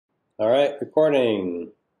All right,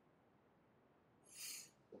 recording.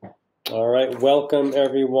 All right, welcome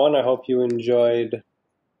everyone. I hope you enjoyed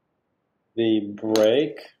the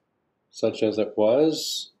break, such as it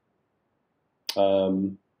was.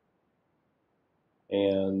 And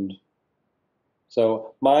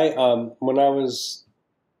so when I was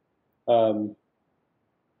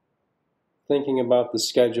thinking about the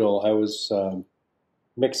schedule, I was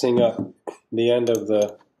mixing up the end of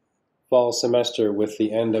the fall semester with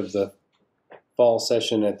the end of the fall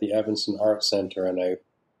session at the Evanston Art Center, and I,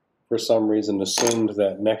 for some reason, assumed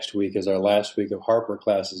that next week is our last week of Harper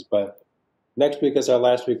classes, but next week is our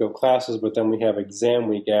last week of classes, but then we have exam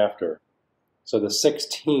week after. So the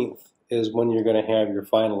 16th is when you're going to have your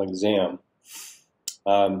final exam.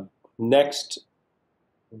 Next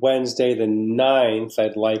Wednesday, the 9th,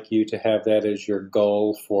 I'd like you to have that as your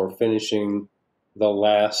goal for finishing the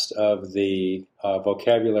last of the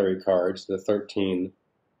vocabulary cards, the 13,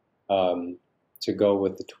 to go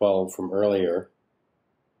with the 12 from earlier.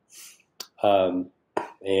 And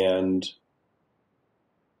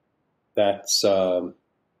that's,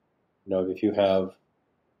 if you have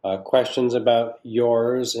questions about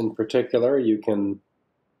yours in particular, you can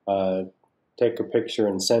take a picture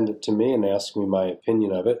and send it to me and ask me my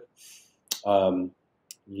opinion of it.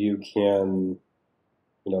 You can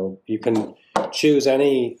choose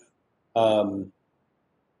anything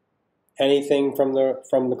from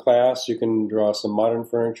the class. You can draw some modern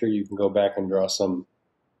furniture. You can go back and draw some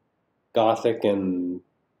Gothic and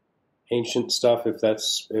ancient stuff if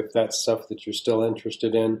that's stuff that you're still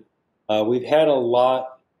interested in. You've had a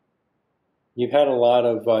lot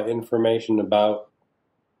of information about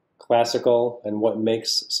classical and what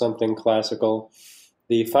makes something classical.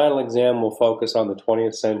 The final exam will focus on the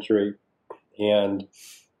 20th century, and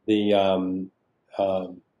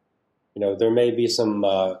there may be some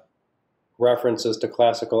references to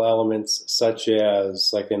classical elements, such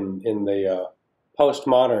as like in the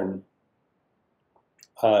postmodern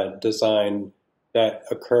design that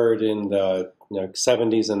occurred in the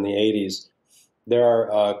 70s and the 80s.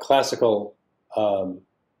 There are classical, I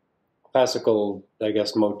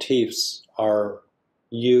guess, motifs are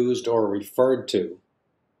used or referred to.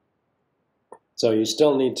 So you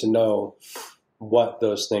still need to know what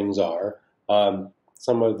those things are.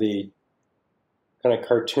 Some of the kind of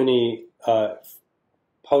cartoony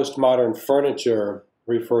postmodern furniture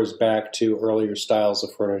refers back to earlier styles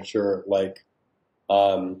of furniture, like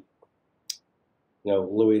Louis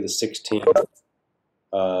XVI,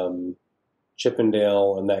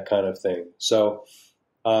 Chippendale, and that kind of thing. So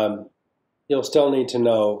you'll still need to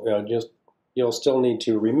know, you'll still need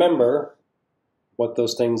to remember what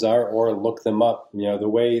those things are or look them up. The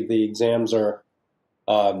way the exams are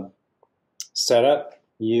set up,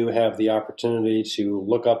 you have the opportunity to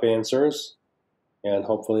look up answers, and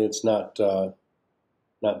hopefully it's not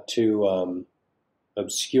too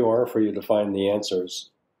obscure for you to find the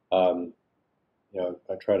answers. I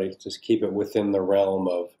try to just keep it within the realm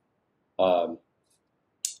of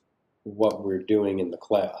what we're doing in the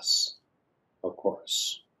class, of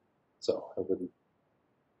course. So I wouldn't.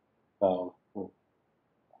 All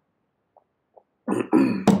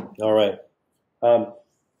right.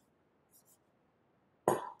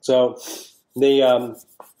 So the I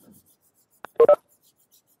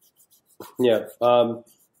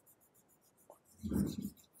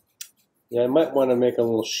might want to make a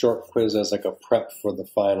little short quiz as like a prep for the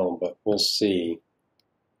final, but we'll see.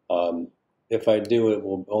 If I do, it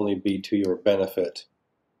will only be to your benefit.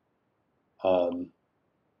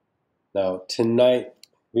 Now, tonight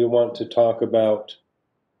we want to talk about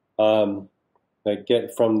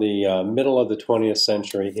get from the middle of the 20th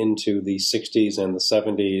century into the 60s and the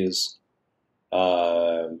 70s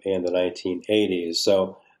and the 1980s.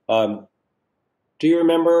 So do you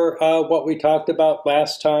remember what we talked about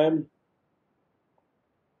last time?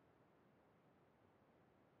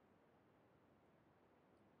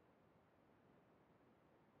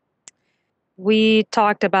 We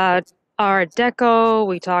talked about Art Deco,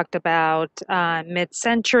 we talked about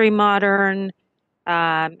mid-century modern,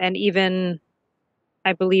 and even,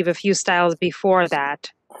 I believe, a few styles before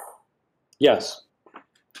that. Yes,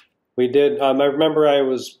 we did. I remember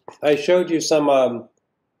I showed you some,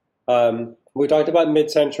 we talked about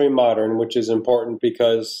mid-century modern, which is important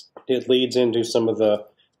because it leads into some of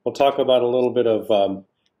we'll talk about a little bit of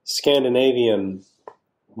Scandinavian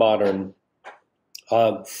modern,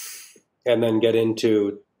 and then get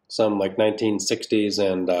into some like 1960s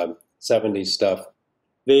and 70s stuff.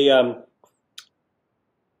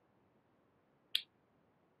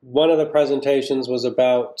 One of the presentations was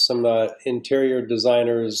about some interior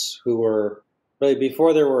designers who were really,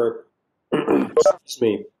 before there were, excuse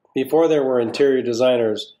me, before there were interior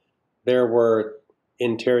designers, there were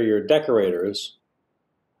interior decorators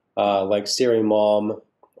like Siri Malm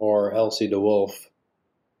or Elsie DeWolf,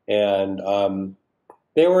 and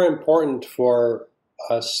they were important for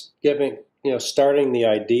us starting the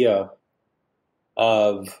idea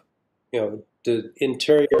of the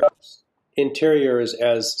interiors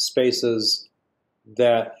as spaces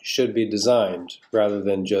that should be designed rather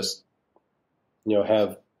than just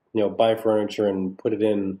have buy furniture and put it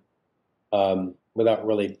in without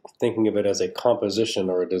really thinking of it as a composition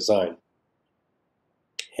or a design.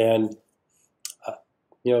 And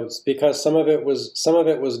it's because some of it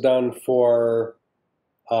was done for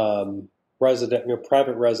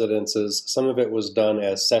private residences. Some of it was done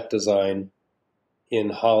as set design in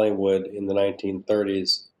Hollywood in the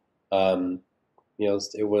 1930s.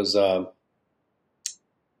 It was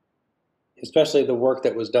especially the work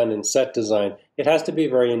that was done in set design. It has to be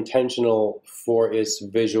very intentional for its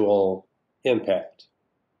visual impact,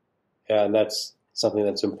 and that's something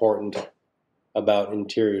that's important about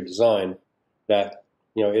interior design. That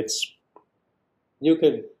it's you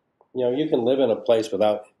can live in a place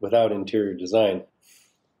without interior design,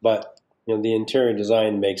 but the interior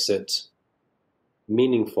design makes it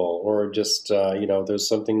meaningful, or just there's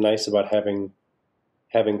something nice about having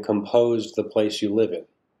composed the place you live in.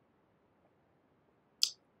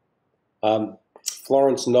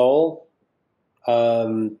 Florence Knoll,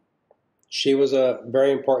 she was a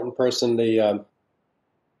very important person. The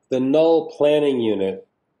Knoll Planning Unit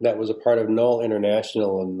that was a part of Knoll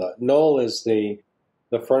International, and Knoll is the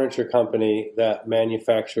furniture company that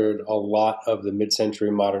manufactured a lot of the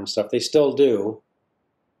mid-century modern stuff. They still do.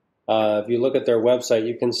 If you look at their website,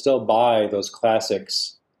 you can still buy those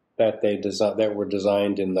classics that that were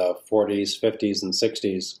designed in the 40s, 50s, and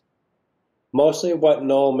 60s. Mostly what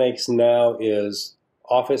Knoll makes now is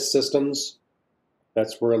office systems.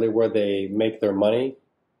 That's really where they make their money.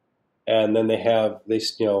 And then they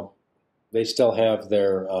still have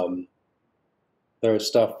their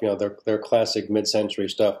stuff, their classic mid-century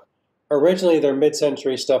stuff. Originally, their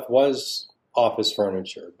mid-century stuff was office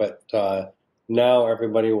furniture, but now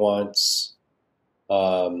everybody wants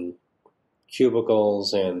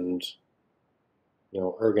cubicles and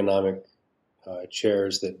ergonomic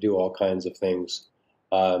chairs that do all kinds of things.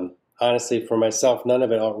 Honestly, for myself, none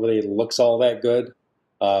of it really looks all that good,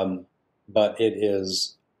 but it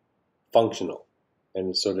is functional,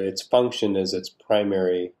 and so its function is its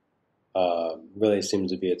primary. Really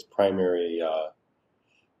seems to be its primary,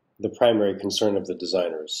 the primary concern of the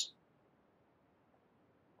designers.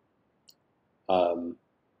 And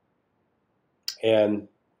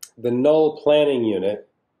the Knoll Planning Unit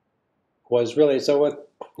was really, so what,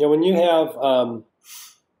 when you have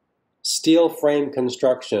steel frame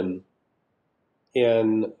construction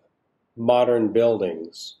in modern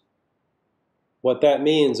buildings, what that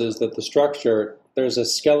means is that the structure, there's a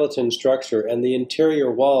skeleton structure, and the interior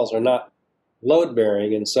walls are not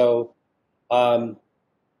load-bearing, and so for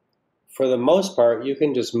the most part, you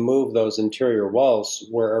can just move those interior walls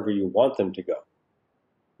wherever you want them to go.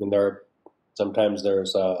 And sometimes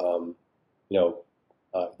there's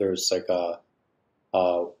there's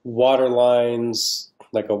water lines,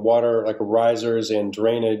 like risers and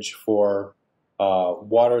drainage for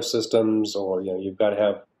water systems, or you've got to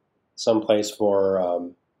have some place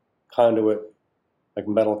for conduit, like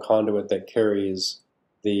metal conduit that carries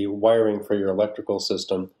the wiring for your electrical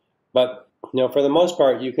system. But for the most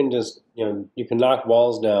part, you can just you can knock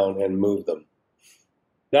walls down and move them.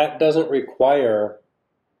 That doesn't require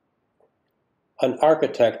an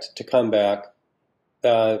architect to come back.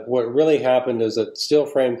 What really happened is that steel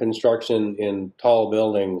frame construction in tall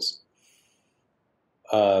buildings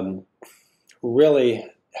really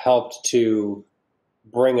helped to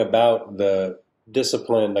bring about the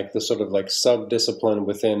discipline, like the sort of like sub-discipline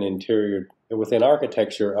within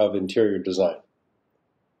architecture of interior design.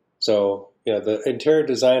 So the interior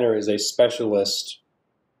designer is a specialist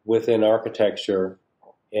within architecture,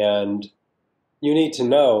 and you need to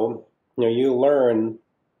know, you learn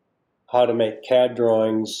how to make CAD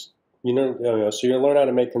drawings, so you learn how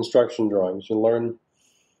to make construction drawings, you learn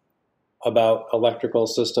about electrical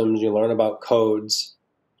systems, you learn about codes,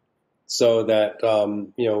 so that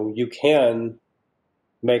you can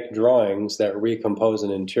make drawings that recompose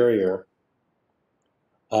an interior.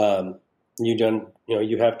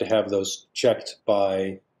 You have to have those checked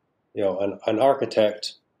by an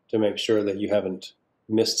architect to make sure that you haven't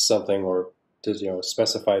missed something, or to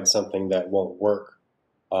specified something that won't work,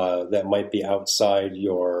 that might be outside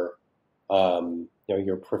your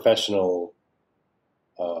your professional,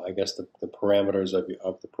 I guess the parameters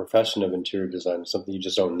of the profession of interior design, something you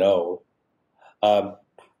just don't know.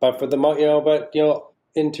 But for the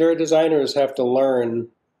interior designers have to learn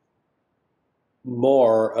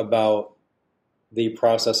more about the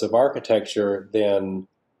process of architecture than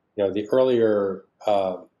the earlier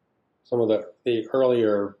some of the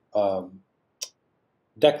earlier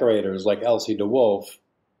decorators like Elsie DeWolf,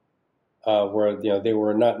 where they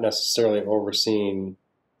were not necessarily overseeing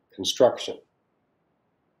construction,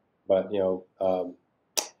 but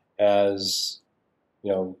as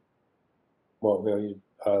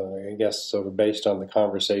I guess sort of based on the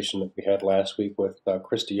conversation that we had last week with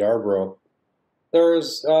Christy Yarbrough,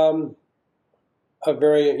 there's a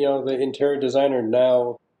very the interior designer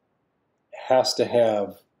now has to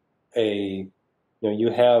have you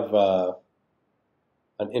have an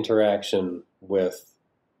interaction with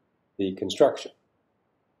the construction.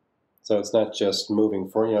 So it's not just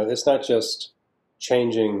it's not just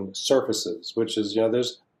changing surfaces, which is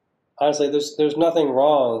there's nothing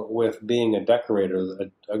wrong with being a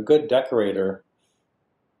decorator. A good decorator,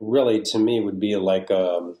 really, to me, would be like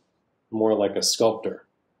more like a sculptor,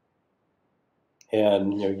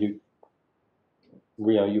 and you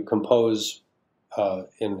compose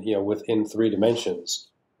within 3 dimensions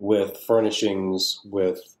with furnishings,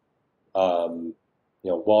 with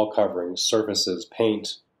wall coverings, surfaces,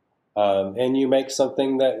 paint, and you make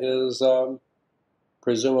something that is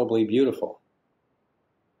presumably beautiful.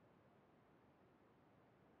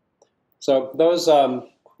 So those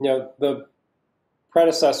the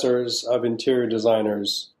predecessors of interior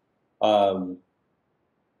designers from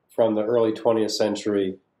the early 20th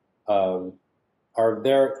century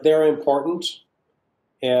they're important,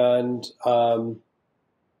 and then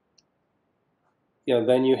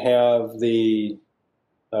you have the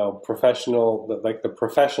the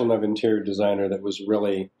profession of interior designer that was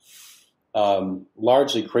really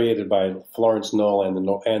largely created by Florence Knoll and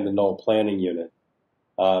the Knoll Planning Unit.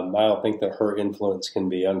 I don't think that her influence can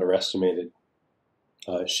be underestimated.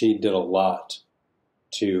 She did a lot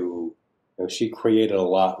she created a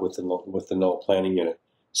lot with the Knoll Planning Unit.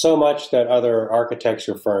 So much that other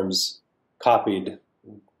architecture firms copied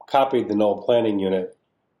the Knoll Planning Unit,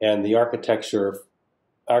 and the architecture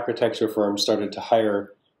firms started to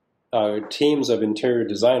hire teams of interior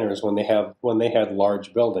designers when they had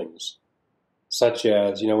large buildings, such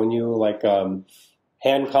as when you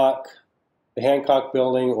the Hancock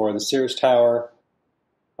Building or the Sears Tower,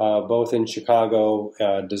 both in Chicago,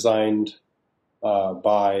 designed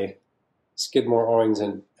by Skidmore, Owings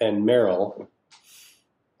and Merrill.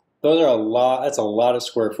 Those are that's a lot of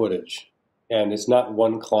square footage, and it's not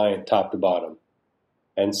one client top to bottom.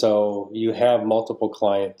 And so you have multiple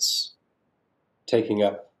clients taking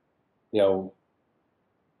up, 1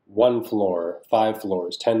 floor, 5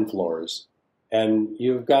 floors, 10 floors, and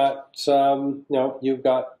you've got you've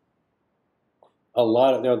got a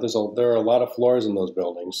lot of there are a lot of floors in those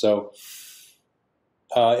buildings. So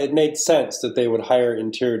it made sense that they would hire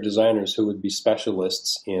interior designers who would be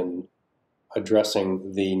specialists in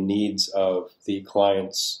addressing the needs of the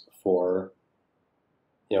clients for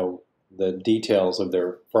the details of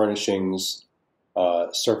their furnishings,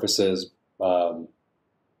 surfaces,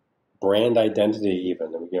 brand identity,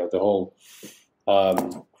 even the whole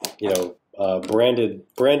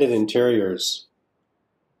branded interiors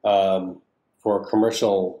for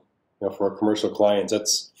commercial clients.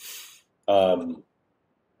 That's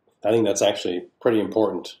I think that's actually pretty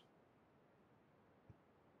important.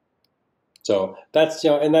 So that's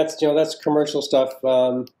that's commercial stuff.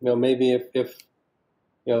 Maybe if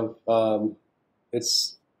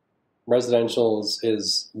it's residential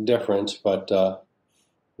is different, but I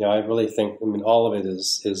really think all of it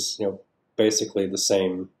is basically the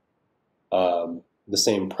same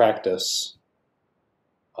practice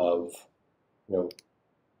of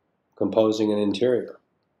composing an interior.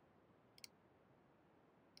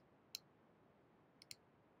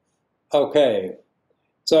 Okay,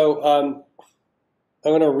 so I'm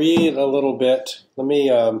going to read a little bit. Let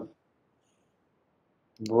me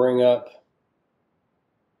bring up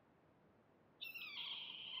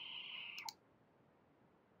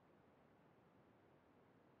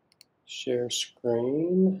share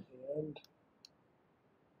screen and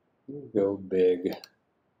go big.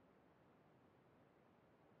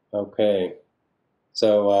 Okay,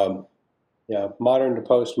 so modern to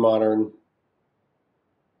postmodern.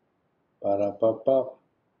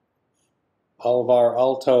 Alvar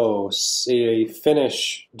Aalto, a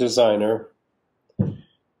Finnish designer,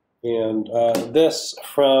 and this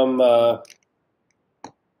from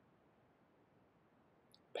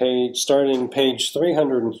starting page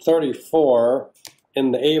 334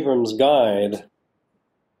 in the Abrams Guide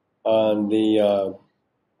on the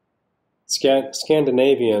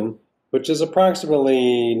Scandinavian which is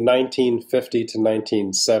approximately 1950 to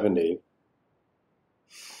 1970.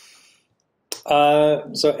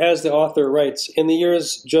 So as the author writes, in the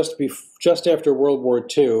years just after World War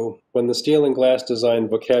II, when the steel and glass design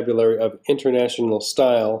vocabulary of international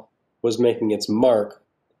style was making its mark,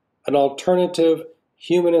 an alternative,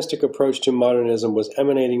 humanistic approach to modernism was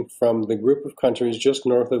emanating from the group of countries just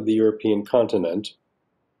north of the European continent,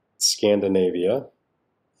 Scandinavia,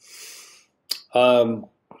 and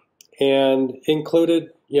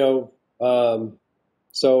included,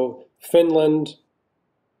 so Finland,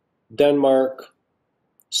 Denmark,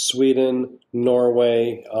 Sweden,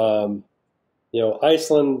 Norway,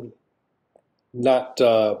 Iceland. Not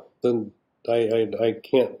I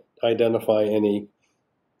can't identify any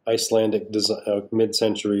Icelandic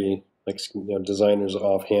mid-century designers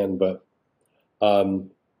offhand, but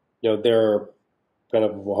they're kind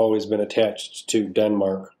of always been attached to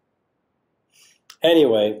Denmark.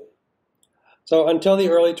 Anyway, so until the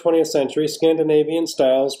early 20th century, Scandinavian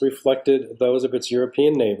styles reflected those of its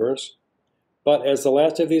European neighbors, but as the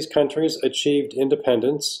last of these countries achieved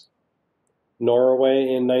independence, Norway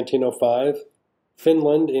in 1905,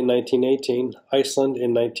 Finland in 1918, Iceland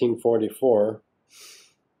in 1944,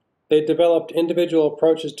 they developed individual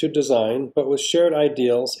approaches to design, but with shared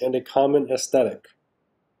ideals and a common aesthetic.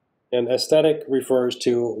 And aesthetic refers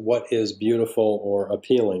to what is beautiful or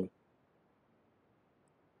appealing.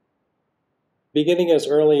 Beginning as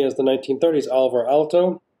early as the 1930s, Alvar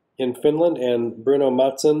Aalto in Finland and Bruno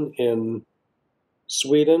Madsen in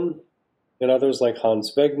Sweden, and others like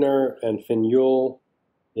Hans Wegner and Finn Juhl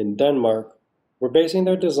in Denmark, were basing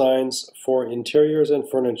their designs for interiors and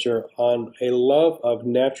furniture on a love of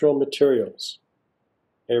natural materials,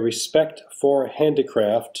 a respect for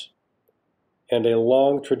handicraft, and a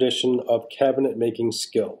long tradition of cabinet-making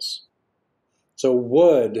skills. So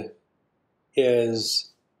wood is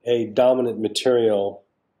a dominant material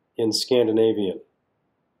in Scandinavian.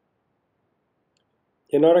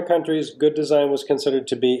 In other countries, good design was considered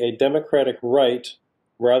to be a democratic right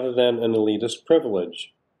rather than an elitist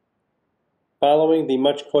privilege. Following the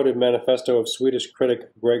much-quoted manifesto of Swedish critic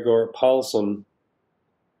Gregor Paulsson,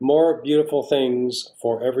 more beautiful things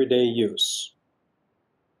for everyday use.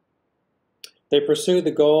 They pursued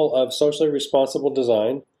the goal of socially responsible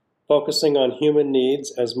design, focusing on human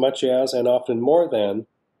needs as much as, and often more than,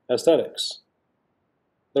 aesthetics.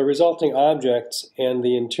 The resulting objects and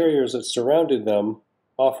the interiors that surrounded them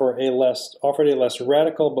offered a less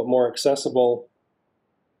radical but more accessible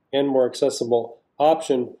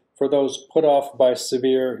option for those put off by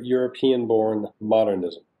severe European-born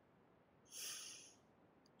modernism.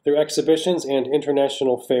 Through exhibitions and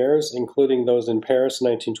international fairs, including those in Paris in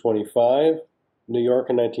 1925, New York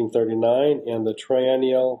in 1939, and the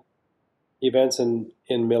triennial events in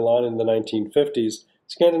Milan in the 1950s,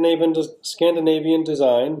 Scandinavian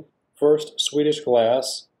design, first Swedish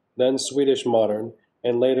glass, then Swedish modern,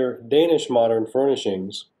 and later Danish modern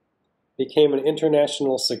furnishings, became an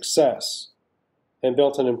international success and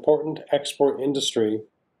built an important export industry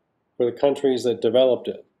for the countries that developed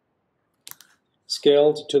it.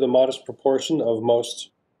 Scaled to the modest proportion of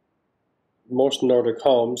most Nordic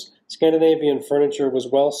homes, Scandinavian furniture was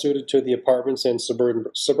well suited to the apartments and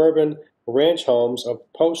suburban ranch homes of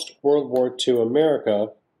post-World War II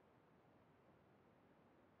America,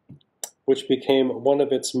 which became one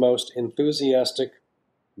of its most enthusiastic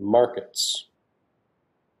markets.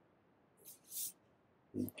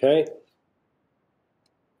 Okay.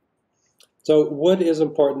 So wood is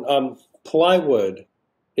important. Plywood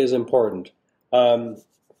is important. This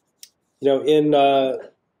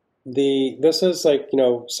is like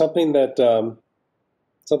something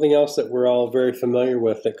else that we're all very familiar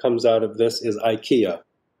with that comes out of this is IKEA.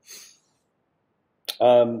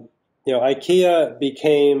 IKEA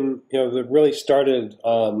became that really started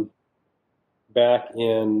back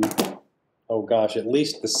in at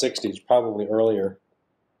least the 60s, probably earlier.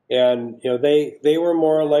 And they were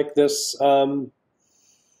more like this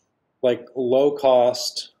like low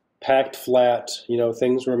cost, packed flat,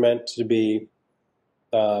 things were meant to be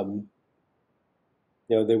they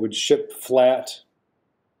would ship flat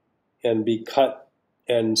and be cut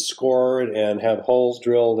and scored and have holes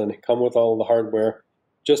drilled and come with all the hardware,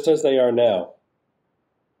 just as they are now.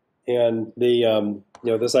 And the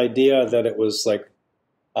this idea that it was like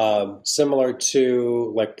similar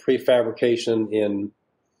to like prefabrication in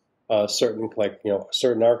certain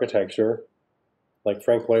architecture, like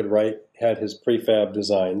Frank Lloyd Wright had his prefab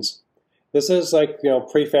designs. This is like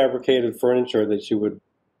prefabricated furniture that you would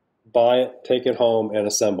buy it, take it home, and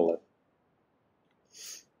assemble it.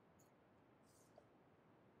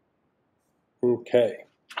 Okay.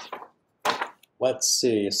 let's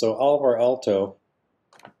see. So Oliver Alto.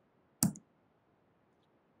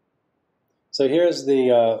 So here's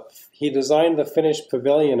the, he designed the finished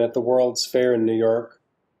pavilion at the World's Fair in New York,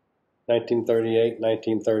 1938,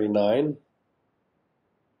 1939.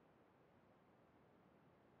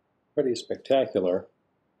 Pretty spectacular.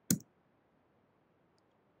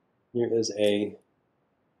 Here is a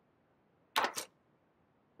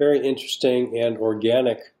very interesting and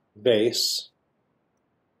organic vase.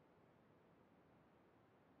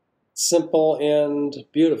 Simple and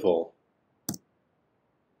beautiful.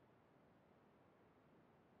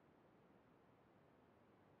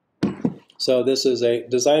 So this is a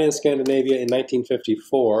design in Scandinavia in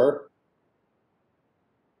 1954.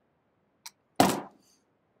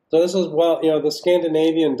 So this is, well, the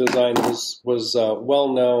Scandinavian design was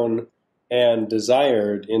well known and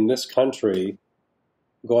desired in this country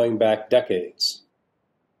going back decades.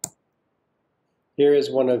 Here is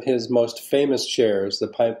one of his most famous chairs, the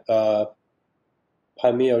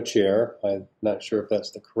Paimio chair. I'm not sure if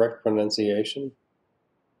that's the correct pronunciation.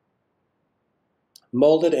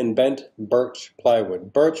 Molded and bent birch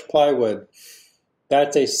plywood. Birch plywood,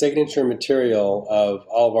 that's a signature material of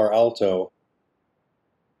Alvar Aalto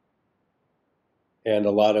and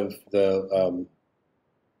a lot of the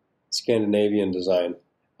Scandinavian design.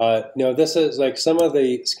 This is like some of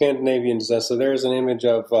the Scandinavian design. So there's an image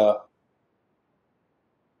of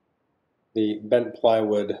the bent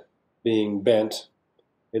plywood being bent.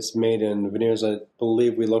 It's made in veneers. I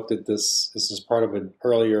believe we looked at this. This is part of an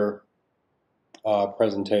earlier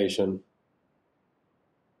presentation.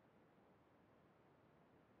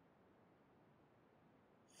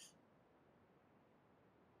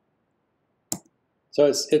 So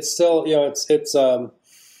it's still, it's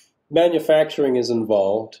manufacturing is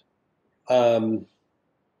involved.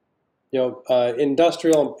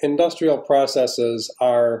 Industrial processes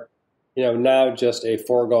are, now just a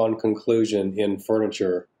foregone conclusion in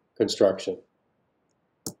furniture construction.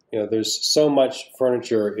 There's so much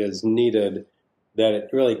furniture is needed that it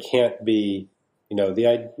really can't be, the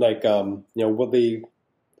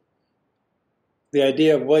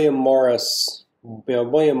idea of William Morris,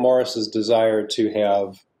 William Morris's desire to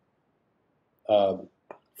have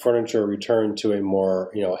furniture returned to a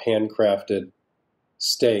more, handcrafted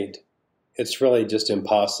state. It's really just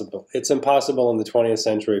impossible. It's impossible in the 20th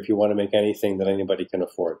century if you want to make anything that anybody can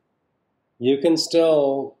afford. You can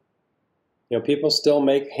still, people still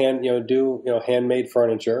make handmade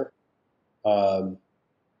furniture.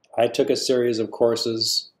 I took a series of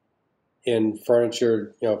courses in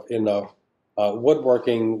furniture, in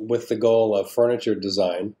woodworking with the goal of furniture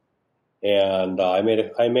design, and I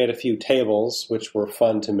made a few tables which were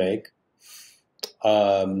fun to make.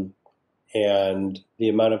 And the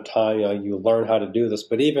amount of time you learn how to do this,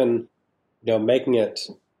 but even making it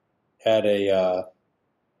at a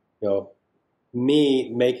me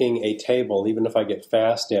making a table, even if I get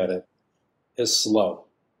fast at it, is slow.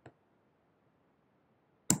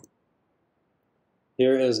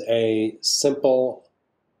 Here is a simple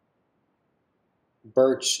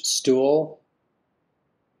birch stool.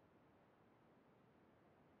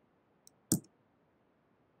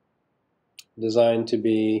 Designed to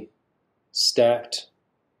be stacked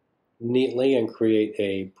neatly and create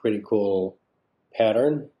a pretty cool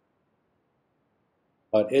pattern.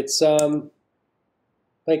 But it's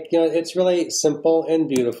it's really simple and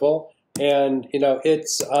beautiful, and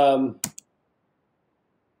it's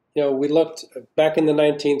we looked back in the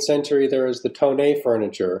 19th century. There was the tonneau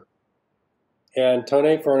furniture, and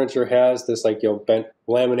tonneau furniture has this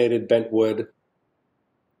laminated bent wood,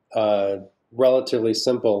 relatively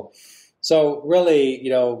simple. So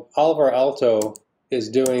really, Alvar Aalto is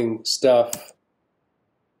doing stuff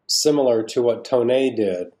similar to what tonneau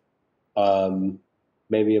did,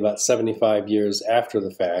 maybe about 75 years after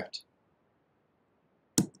the fact.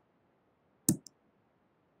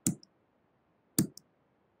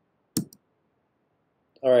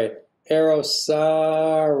 All right, Eero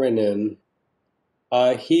Saarinen.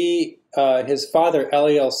 His father,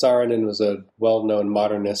 Eliel Saarinen, was a well-known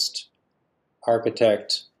modernist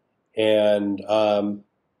architect. And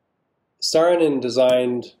Saarinen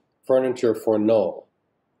designed furniture for Knoll.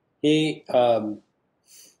 He and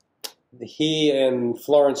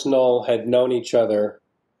Florence Knoll had known each other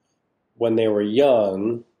when they were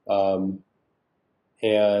young,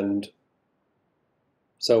 and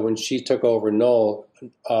so when she took over Knoll,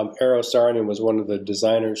 Eero Saarinen was one of the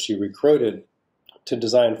designers she recruited to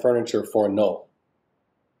design furniture for Knoll.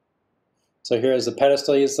 So here's the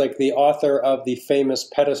pedestal. He's like the author of the famous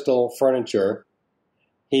pedestal furniture.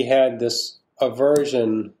 He had this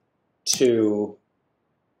aversion to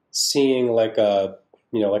seeing like a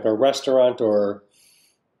like a restaurant or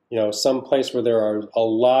some place where there are a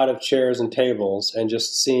lot of chairs and tables, and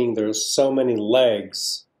just seeing there's so many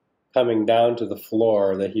legs coming down to the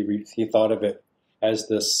floor that he thought of it as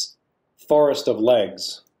this forest of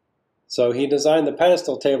legs. So he designed the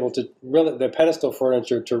pedestal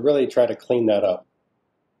furniture to really try to clean that up.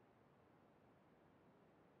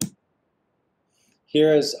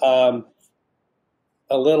 Here's a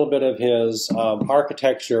little bit of his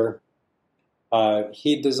architecture.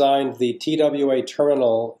 He designed the TWA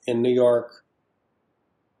terminal in New York,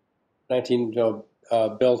 built over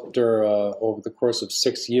the course of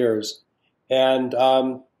 6 years, and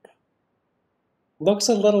looks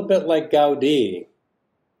a little bit like Gaudí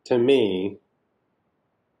to me.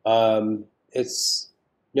 It's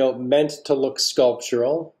meant to look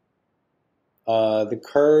sculptural. The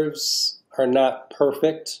curves are not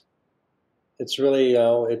perfect. It's really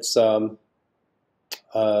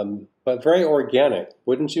but very organic,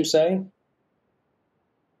 wouldn't you say?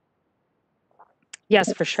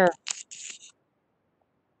 Yes, for sure.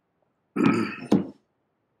 I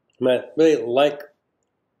really like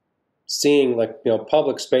seeing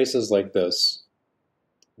public spaces like this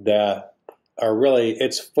that are really,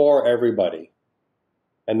 it's for everybody.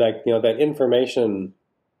 And that information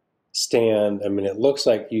stand, I mean, it looks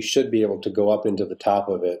like you should be able to go up into the top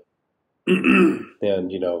of it and,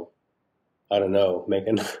 I don't know,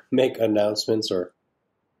 make announcements or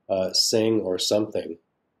sing or something.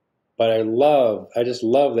 But I just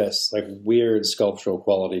love this weird sculptural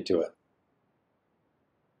quality to it.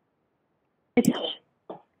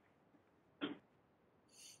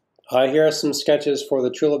 Here are some sketches for the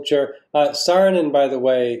tulip chair. Saarinen, by the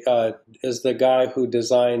way, is the guy who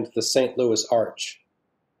designed the St. Louis Arch.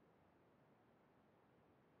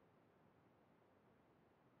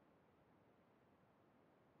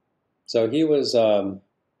 So he was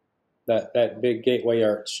that big gateway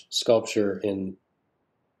arch sculpture in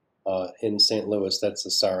St. Louis. That's the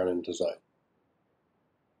Saarinen design.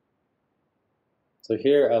 So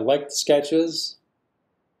here, I like the sketches.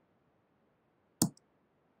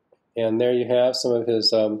 And there you have some of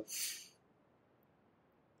his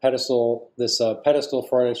pedestal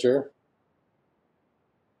furniture.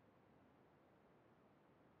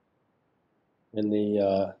 And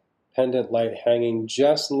the pendant light hanging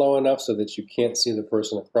just low enough so that you can't see the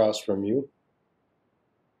person across from you.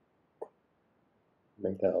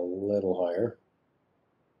 Make that a little higher.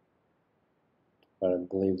 I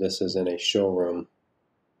believe this is in a showroom.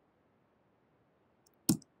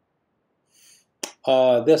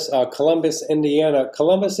 This Columbus, Indiana.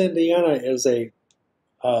 Columbus, Indiana is a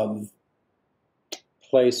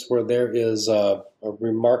place where there is a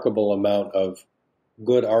remarkable amount of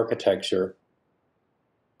good architecture.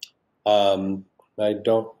 I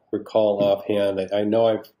don't recall offhand. I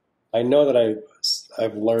know that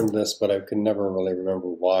I've learned this, but I can never really remember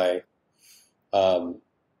why.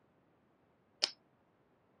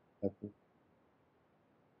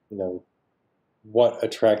 What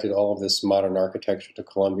attracted all of this modern architecture to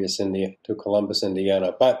Columbus,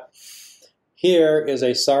 Indiana. But here is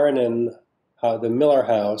a Saarinen, the Miller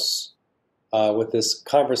House, with this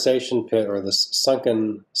conversation pit or this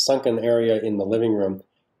sunken area in the living room.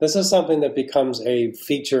 This is something that becomes a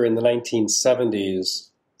feature in the 1970s.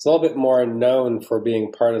 It's a little bit more known for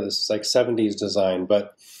being part of this 70s design,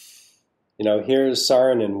 but here's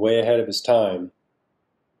Saarinen way ahead of his time.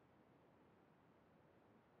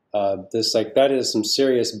 That is some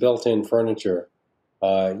serious built-in furniture.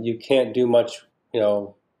 You can't do much,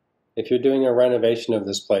 if you're doing a renovation of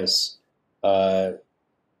this place, you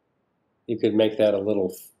could make that a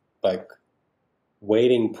little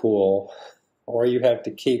wading pool, or you've got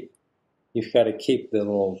to keep the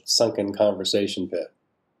little sunken conversation pit.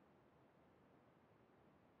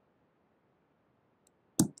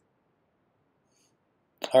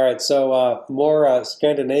 All right, so more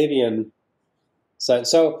Scandinavian.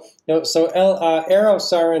 So Eero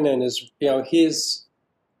Saarinen is, he's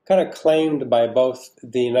kind of claimed by both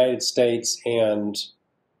the United States and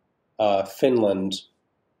Finland.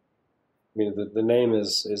 I mean, the name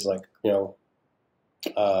is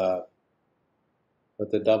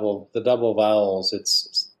with the double vowels,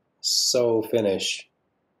 it's so Finnish.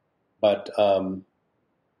 But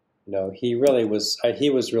he was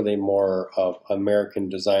really more of American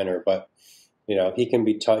designer, but he can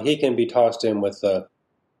be tossed in with the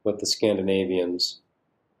Scandinavians.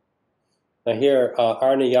 Now here,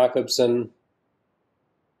 Arne Jacobsen,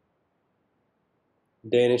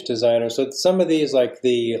 Danish designer. So some of these, like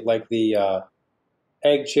the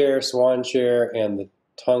egg chair, swan chair, and the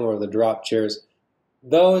tongue or the drop chairs,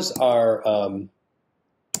 those are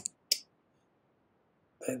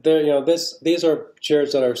these are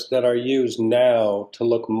chairs that are used now to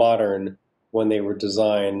look modern when they were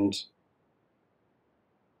designed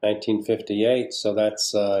 1958. So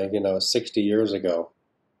that's 60 years ago.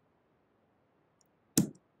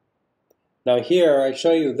 Now here I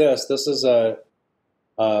show you this. This is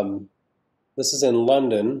in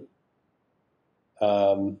London.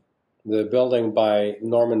 The building by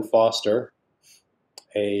Norman Foster,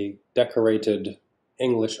 a decorated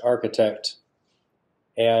English architect.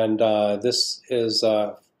 And this is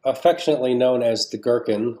affectionately known as the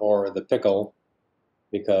gherkin or the pickle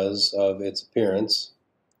because of its appearance.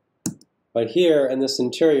 But here in this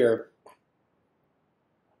interior,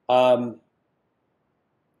 lounge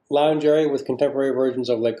area with contemporary versions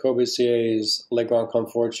of Le Corbusier's Le Grand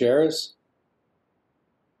Confort chairs.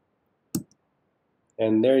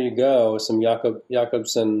 And there you go, some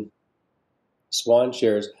Jacobsen swan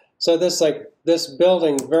chairs. So this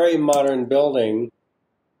building, very modern building,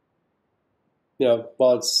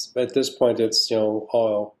 well, it's at this point it's a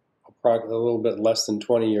little bit less than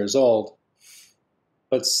 20 years old,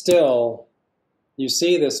 but still, you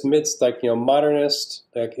see this modernist,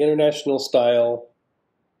 international style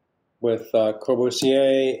with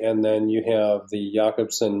Corbusier, and then you have the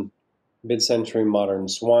Jacobsen mid-century modern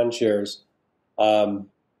swan chairs.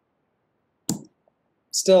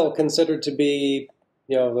 Still considered to be,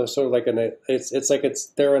 sort of like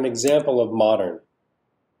they're an example of modern.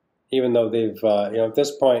 Even though they've, at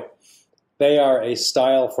this point, they are a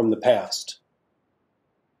style from the past.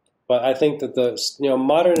 But I think that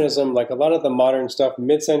modernism, like a lot of the modern stuff,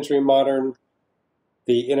 mid-century modern,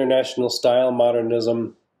 the international style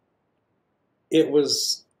modernism, it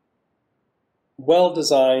was well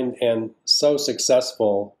designed and so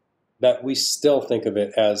successful that we still think of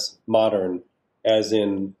it as modern, as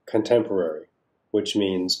in contemporary, which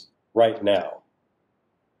means right now.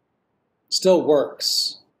 Still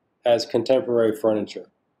works as contemporary furniture.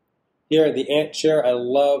 Here, the ant chair, I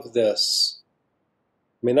love this.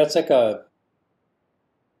 I mean, that's like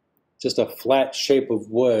just a flat shape of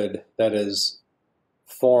wood that is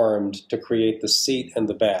formed to create the seat and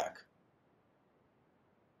the back.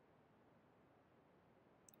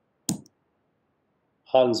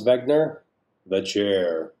 Hans Wegner, the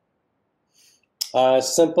chair.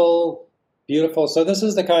 Simple, beautiful. So this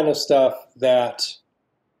is the kind of stuff that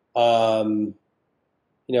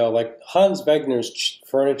like Hans Wegner's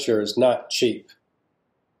furniture is not cheap,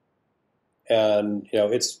 and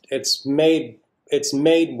it's made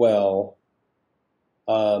well,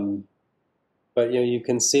 but you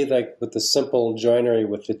can see with the simple joinery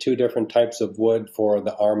with the two different types of wood for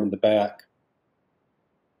the arm and the back.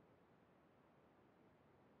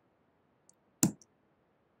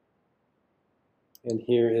 And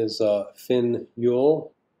here is Finn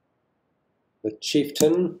Yule, the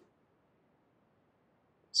chieftain.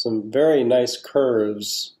 Some very nice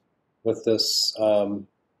curves with this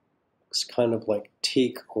it's kind of like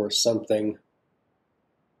teak or something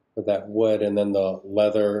with that wood, and then the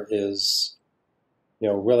leather is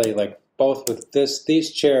really both with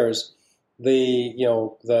these chairs,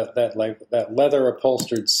 that leather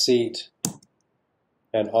upholstered seat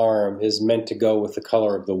and arm is meant to go with the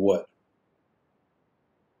color of the wood.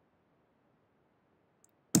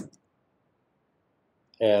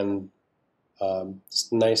 And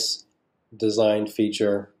it's a nice design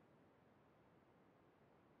feature.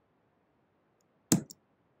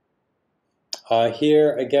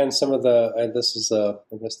 Here again, some of the I guess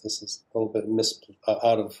this is a little bit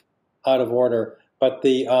out of order, but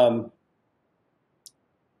the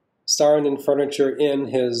Saarinen furniture in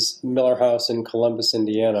his Miller House in Columbus,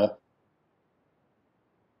 Indiana.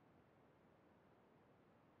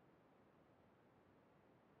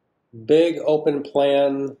 Big open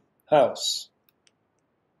plan house.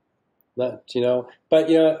 Not,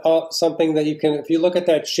 but something that you can, if you look at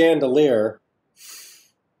that chandelier,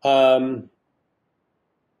 that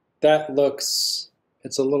looks,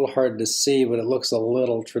 it's a little hard to see, but it looks a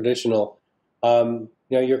little traditional.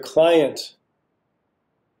 Your client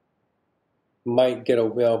might get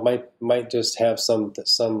might just have some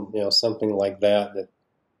something like that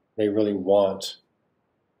they really want,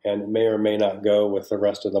 and it may or may not go with the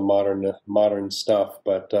rest of the modern stuff,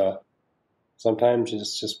 but sometimes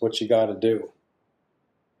it's just what you got to do.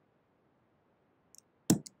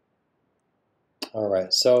 All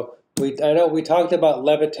right, so I know we talked about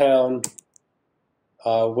Levittown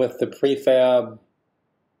with the prefab,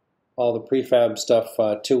 all the prefab stuff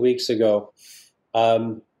 2 weeks ago.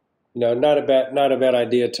 Not a bad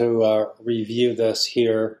idea to review this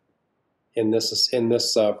here in this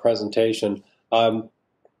presentation.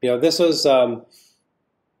 This was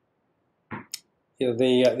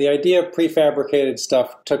the idea of prefabricated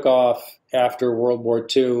stuff took off after World War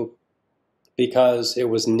II because it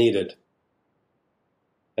was needed.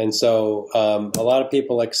 And so a lot of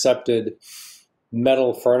people accepted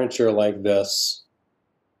metal furniture like this.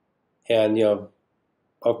 And, of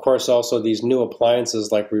course, also these new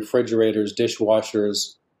appliances like refrigerators,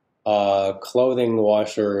 dishwashers, clothing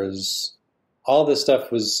washers, all this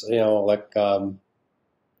stuff was, it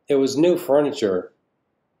was new furniture.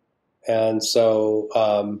 And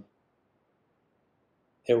so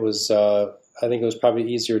it was, I think it was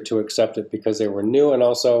probably easier to accept it because they were new, and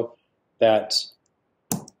also that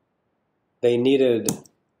they needed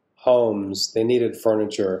homes, they needed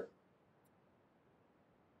furniture.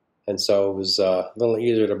 And so it was a little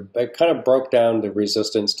easier it kind of broke down the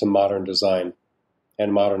resistance to modern design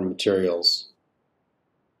and modern materials.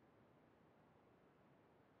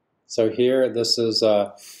 So here, this is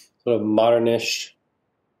sort of modernish.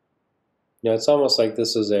 It's almost like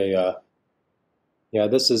this is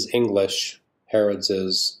this is English. Harrods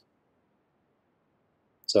is.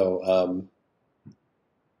 So, a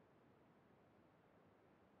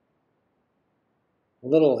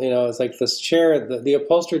little, it's like this chair, the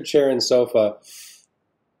upholstered chair and sofa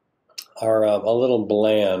are a little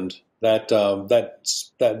bland. That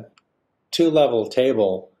two-level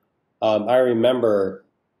table, I remember,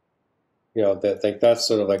 that's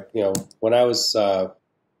sort of like, when I was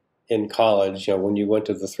in college, when you went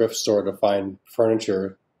to the thrift store to find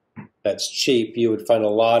furniture that's cheap, you would find a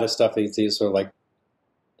lot of stuff, these sort of like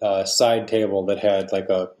side table that had like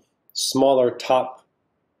a smaller top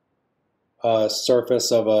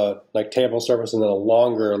surface of a like table surface and then a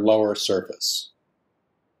longer lower surface.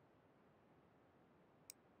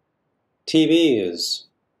 TVs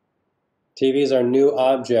are new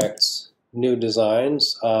objects, new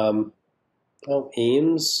designs.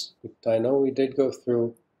 Eames, I know we did go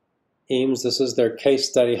through Eames. This is their case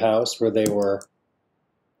study house where they were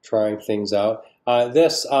trying things out.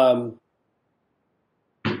 This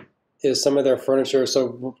is some of their furniture.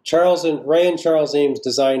 So Ray and Charles Eames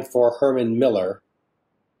designed for Herman Miller.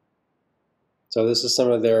 So this is some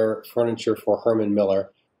of their furniture for Herman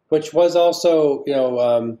Miller, which was also,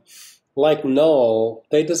 like Knoll,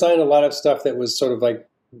 they designed a lot of stuff that was sort of like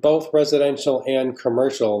both residential and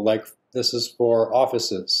commercial. Like this is for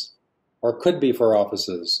offices, or could be for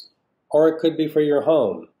offices, or it could be for your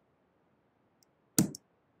home.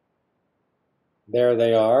 There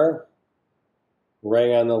they are.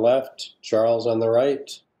 Ray on the left, Charles on the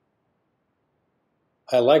right.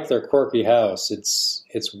 I like their quirky house.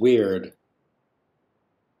 It's weird,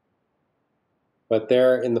 but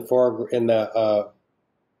they're in the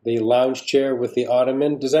lounge chair with the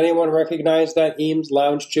ottoman. Does anyone recognize that Eames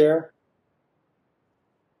lounge chair?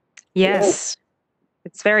 Yes,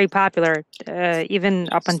 it's very popular, even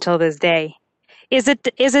up until this day. Is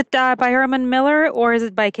it by Herman Miller or is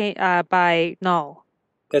it by Knoll?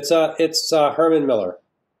 It's Herman Miller.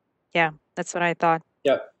 Yeah, that's what I thought.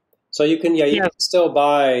 Yep. So you can Yeah, can still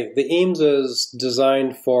buy the Eames is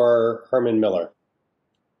designed for Herman Miller.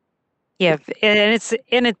 yeah, and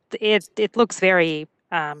it looks very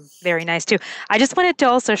nice too. I just wanted to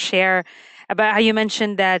also share about how you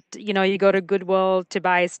mentioned that you go to Goodwill to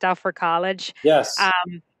buy stuff for college. Yes.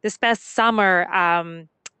 This past summer,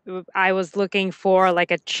 I was looking for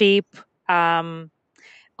like a cheap um,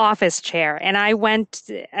 office chair, and I went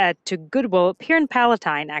to Goodwill here in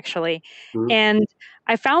Palatine actually, Mhm. and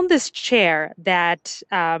I found this chair that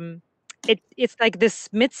it's like this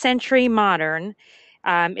mid-century modern.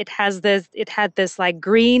 It had this like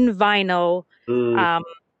green vinyl Mm. um,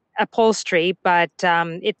 upholstery, but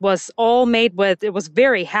it was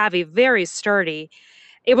very heavy, very sturdy.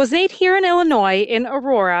 It was made here in Illinois, in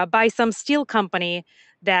Aurora, by some steel company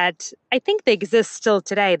that I think they exist still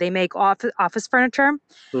today. They make office furniture.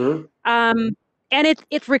 Mhm. Um, and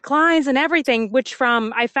it reclines and everything, which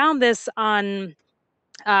from I found this on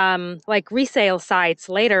like resale sites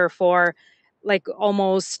later for like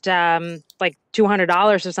almost like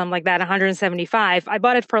 $200 or something like that, 175. I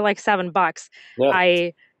bought it for like $7. Yeah.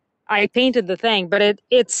 I I painted the thing, but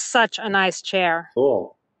it's such a nice chair.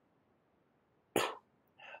 Cool.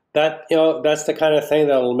 That's the kind of thing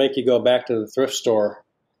that'll make you go back to the thrift store,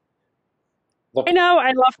 I look know,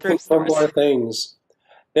 I love thrift for stores. more things.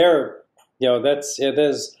 There, that's it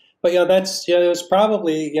is. But that's it was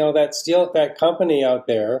probably that company out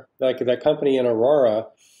there, like that company in Aurora.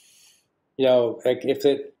 Like if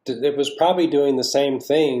it was probably doing the same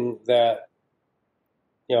thing that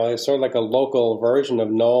it's sort of like a local version of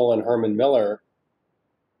Knoll and Herman Miller,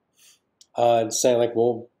 saying like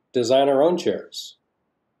we'll design our own chairs.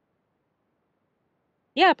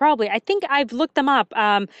 Yeah, probably. I think I've looked them up.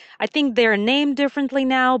 I think they're named differently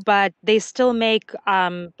now, but they still make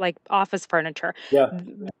like office furniture. Yeah,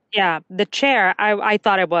 Yeah, the chair, I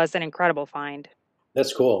thought it was an incredible find.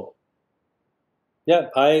 that's cool. Yeah,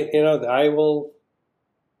 I will.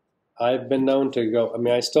 I've been known to go. I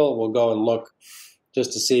mean, I still will go and look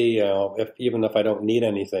just to see, if even if I don't need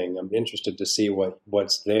anything, I'm interested to see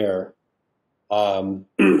what's there. I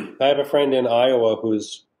have a friend in Iowa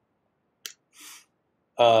who's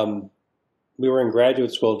um, we were in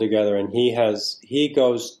graduate school together, and he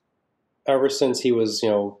goes ever since he was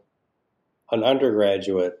an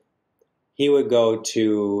undergraduate. He would go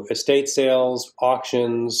to estate sales,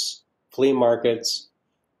 auctions, flea markets,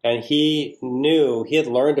 and he had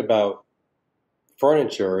learned about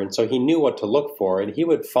furniture, and so he knew what to look for, and he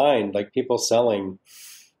would find like people selling,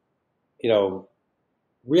 you know,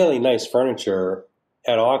 really nice furniture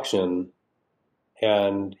at auction,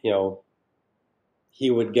 and he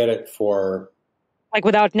would get it for Like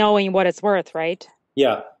without knowing what it's worth, right?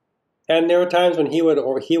 yeah. And there were times when he would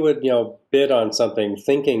bid on something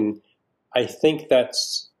thinking, I think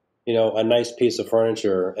that's a nice piece of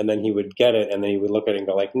furniture, and then he would get it, and then he would look at it and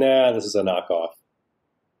go like, nah, this is a knockoff.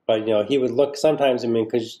 But he would look sometimes. I mean,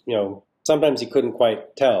 because sometimes he couldn't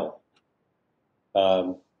quite tell.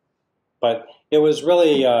 Um, but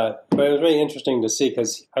but it was really interesting to see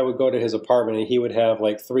because I would go to his apartment and he would have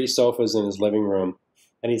like three sofas in his living room,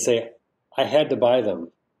 and he'd say, "I had to buy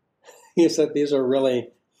them." He said, "These are really."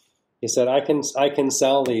 He said, "I can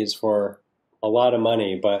sell these for a lot of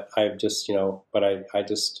money, but I had to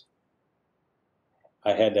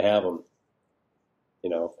have them."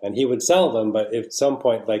 And he would sell them, but at some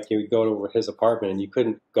point, like you would go to his apartment and you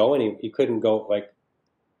couldn't go like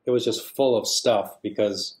it was just full of stuff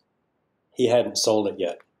because he hadn't sold it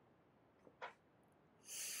yet.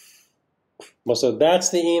 Well, so that is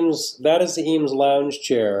the Eames lounge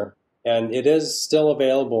chair, and it is still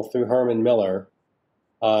available through Herman Miller.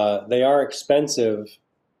 They are expensive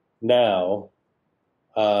now,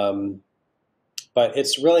 um, but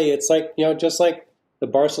it's like just like the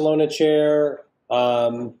Barcelona chair,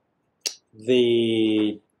 the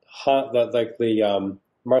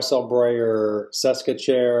Marcel Breuer Seska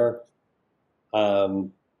chair,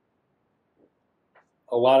 um,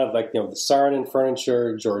 a lot of like the Saarinen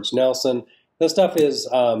furniture, George Nelson. This stuff is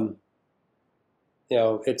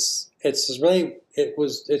it's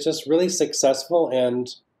just really successful, and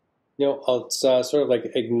it's sort of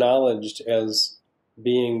like acknowledged as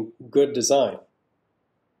being good design.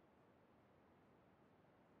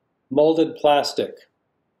 Molded plastic,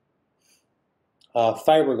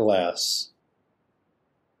 fiberglass,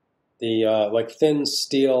 the like thin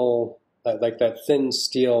steel, like that thin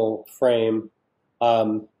steel frame.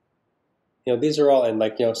 Um, these are all in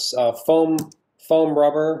like foam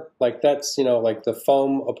rubber, like that's like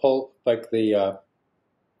the like the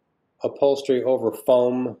upholstery over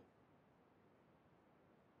foam,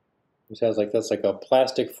 which has like that's like a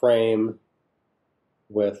plastic frame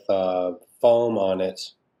with foam on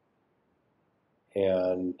it,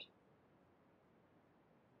 and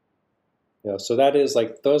so that is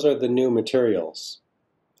like those are the new materials,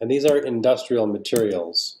 and these are industrial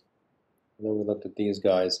materials. And then we looked at these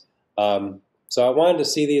guys. So I wanted to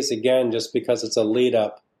see these again just because it's a lead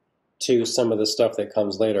up to some of the stuff that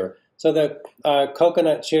comes later. So the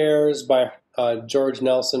coconut chairs by George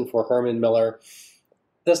Nelson for Herman Miller.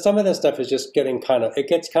 Some of this stuff is just it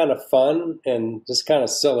gets kind of fun and just kind of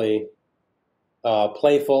silly,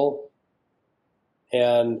 playful,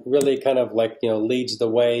 and really kind of like leads the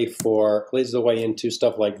way into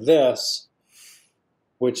stuff like this,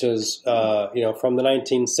 which is from the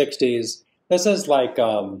 1960s. This is like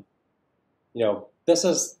this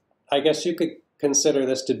is, I guess you could consider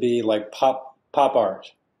this to be like pop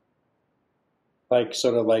art, like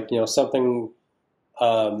sort of like something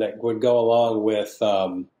that would go along with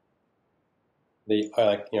the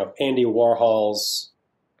like Andy Warhol's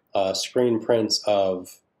screen prints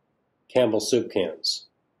of Campbell soup cans.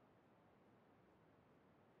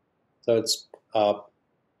 So it's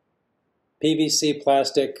PVC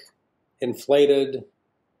plastic, inflated,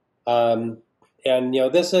 and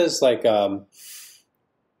this is like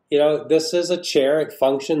this is a chair. It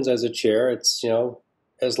functions as a chair. It's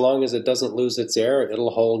as long as it doesn't lose its air,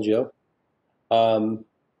 it'll hold you.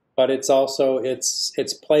 But it's also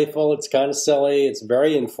it's playful. It's kind of silly. It's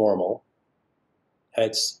very informal.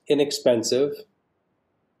 It's inexpensive.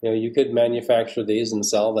 You could manufacture these and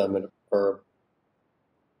sell them for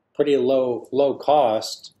pretty low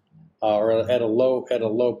cost, or at a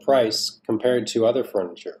low price compared to other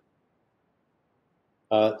furniture.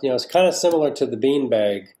 It's kind of similar to the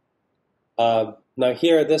beanbag. Now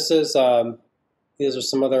here, this is these are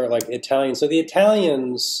some other like Italian. So the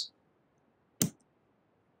Italians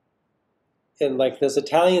and like this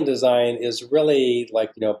Italian design is really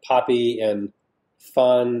like poppy and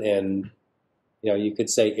fun and you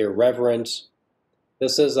could say irreverent.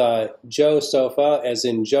 This is a Joe sofa, as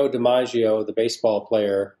in Joe DiMaggio, the baseball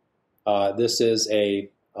player. This is a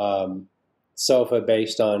sofa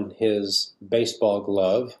based on his baseball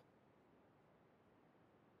glove.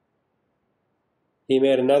 He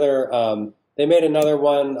made another. They made another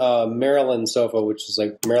one, Marilyn sofa, which is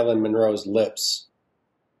like Marilyn Monroe's lips.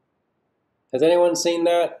 Has anyone seen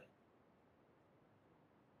that?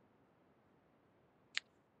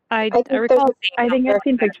 I I think recall there's, seeing I think I've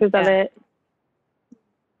seen pictures of it.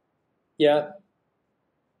 Yeah.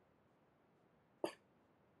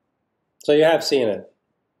 So you have seen it,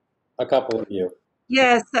 a couple of you.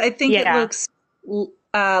 Yes, I think it Yeah, looks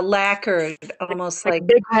lacquered, almost like like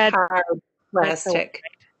big red. hard plastic.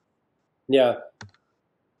 Yeah.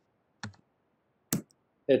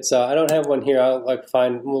 It's I don't have one here. I'll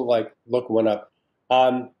we'll look one up.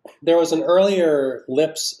 There was an earlier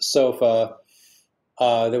Lips sofa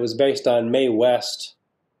that was based on Mae West,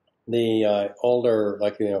 the older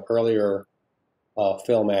earlier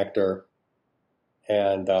film actor,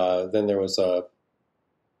 and then there was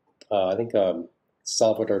I think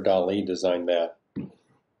Salvador Dali designed that,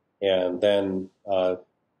 and then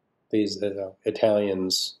these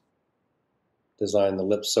Italians designed the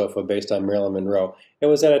Lips sofa based on Marilyn Monroe. It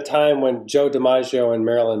was at a time when Joe DiMaggio and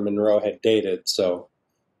Marilyn Monroe had dated, so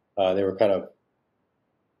they were kind of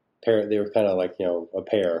They were kind of like a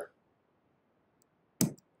pair.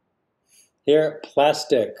 Here,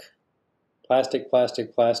 plastic, plastic,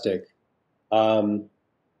 plastic, plastic.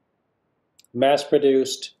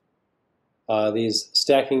 Mass-produced. These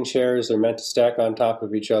stacking chairs are meant to stack on top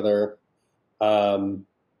of each other.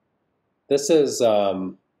 This is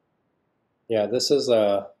yeah. This is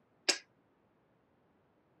a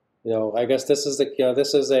I guess this is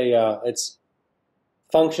this is a it's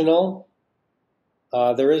functional.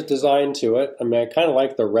 There is design to it. I mean, I kind of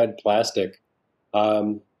like the red plastic.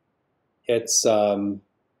 It's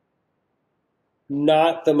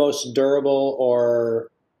not the most durable or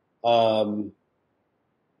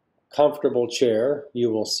comfortable chair you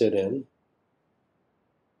will sit in,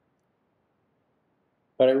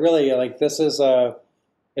 but it really this is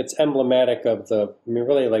it's emblematic of the. I mean,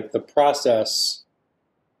 really the process.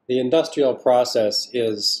 The industrial process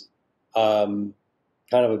is kind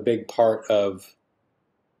of a big part of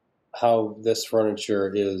how this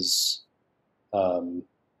furniture is,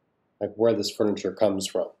 where this furniture comes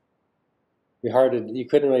from. You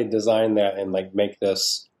couldn't really design that and make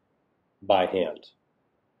this by hand.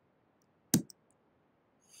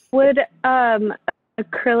 Would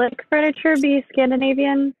acrylic furniture be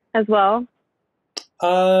Scandinavian as well?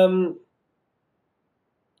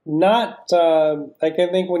 Not, I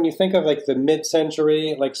think when you think of the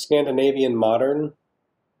mid-century, Scandinavian modern,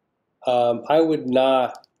 I would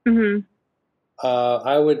not, Mm-hmm.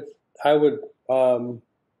 I would, are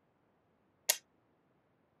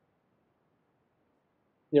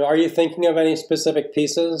you thinking of any specific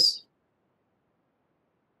pieces?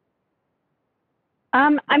 I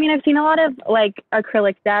mean, I've seen a lot of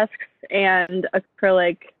acrylic desks and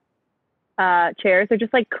acrylic chairs. They're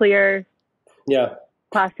just clear, Yeah.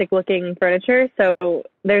 plastic-looking furniture. So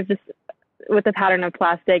there's this with the pattern of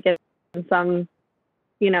plastic and some,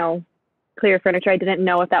 clear furniture. I didn't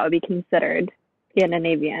know if that would be considered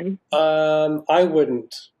Scandinavian. I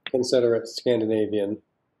wouldn't consider it Scandinavian.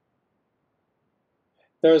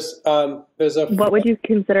 There's a. What would you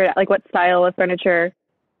consider it? What style of furniture?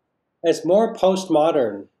 It's more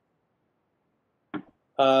postmodern.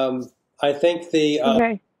 I think the.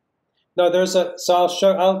 Okay. No, there's a. So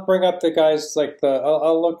I'll bring up the guys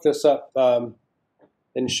I'll look this up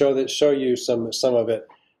and show you some of it.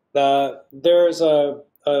 There's a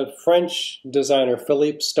French designer,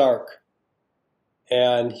 Philippe Starck,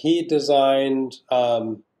 and he designed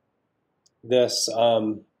this.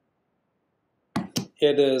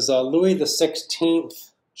 It is a Louis XVI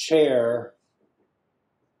chair,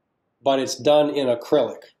 but it's done in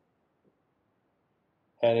acrylic,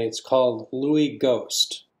 and it's called Louis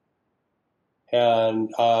Ghost.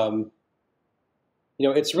 And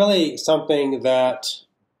it's really something that,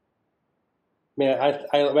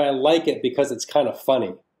 I like it because it's kind of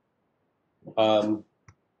funny. Let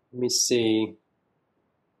me see.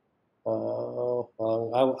 I'll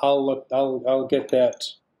look. I'll get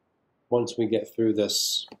that once we get through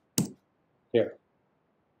this here.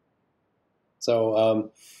 So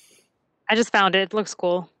I just found it. It looks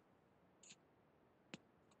cool.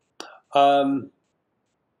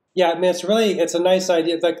 Yeah, I mean, it's a nice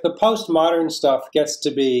idea. Like the postmodern stuff gets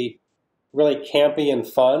to be really campy and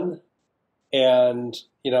fun, and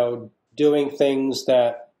doing things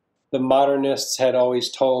that the modernists had always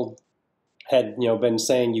been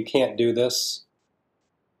saying you can't do this.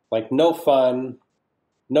 Like no fun,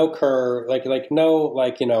 no curve,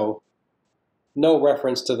 no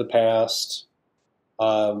reference to the past.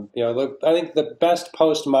 Look, I think the best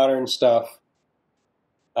postmodern stuff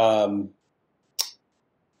um,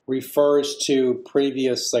 refers to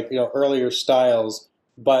previous, earlier styles,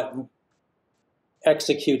 but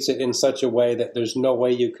executes it in such a way that there's no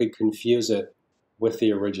way you could confuse it with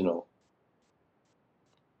the original.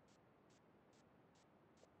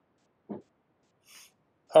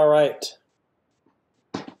 All right.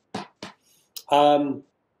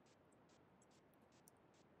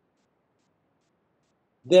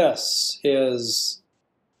 This is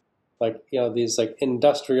these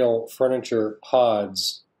industrial furniture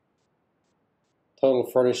pods, total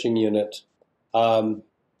furnishing unit.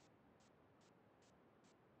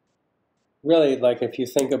 Really, if you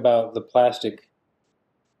think about the plastic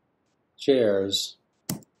chairs,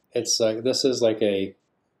 it's this is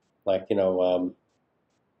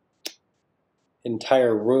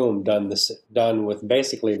entire room done with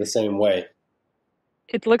basically the same way.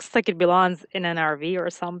 It looks like it belongs in an RV or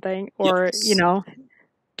something, or Yes.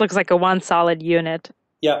 looks like a one solid unit.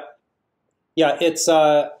 Yeah. Yeah, it's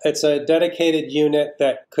a dedicated unit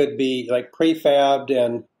that could be prefabbed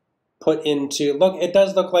and put into it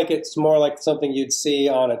does look like it's more like something you'd see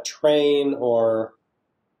on a train or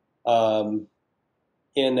in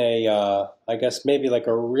a I guess maybe like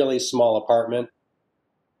a really small apartment.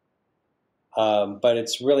 But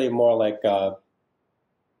it's really more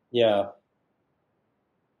yeah.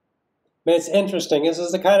 But it's interesting. This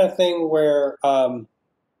is the kind of thing where the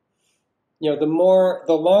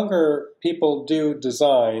longer people do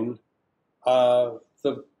design,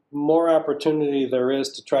 the more opportunity there is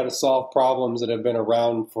to try to solve problems that have been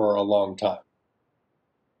around for a long time.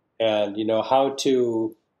 And how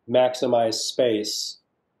to maximize space,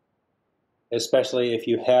 especially if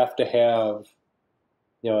you have to have,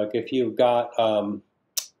 if you've got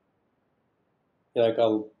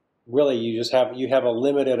you have a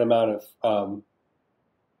limited amount of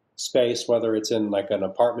space, whether it's in an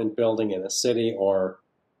apartment building in a city or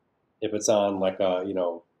if it's on a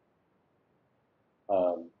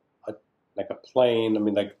plane. I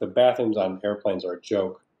mean, the bathrooms on airplanes are a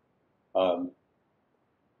joke.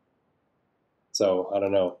 So I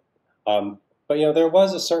don't know. But there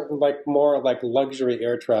was a certain more luxury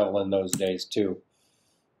air travel in those days too.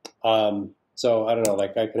 So I don't know.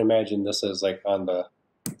 I can imagine this is on the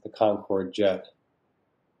Concorde jet.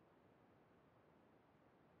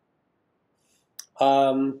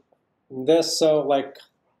 This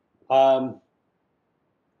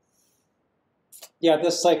yeah,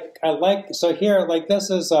 this I like. So here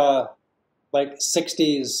this is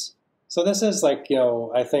 60s. So this is I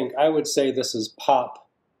think I would say this is pop.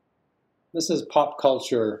 This is pop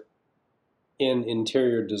culture in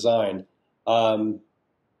interior design.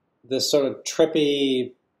 This sort of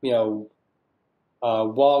trippy,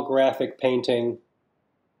 wall graphic painting,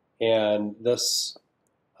 and this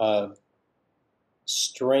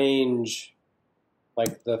strange,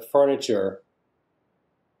 the furniture.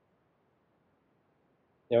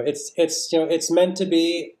 It's meant to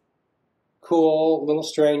be cool, a little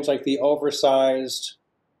strange, like the oversized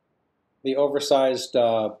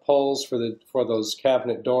poles for those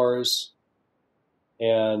cabinet doors,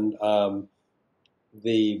 and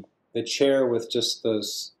the chair with just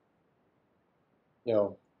those,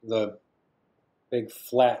 the big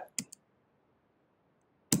flat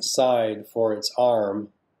side for its arm.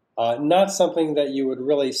 Not something that you would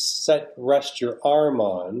really rest your arm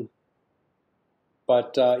on,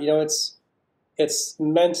 but it's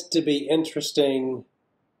meant to be interesting,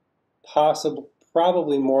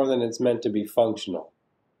 probably more than it's meant to be functional.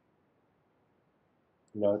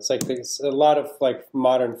 It's a lot of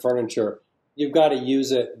modern furniture. You've got to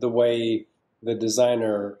use it the way the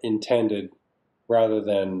designer intended, rather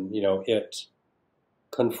than it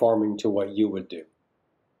conforming to what you would do.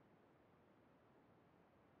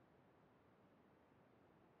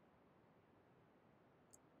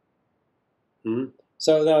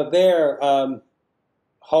 So now there,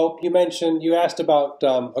 Hope, you asked about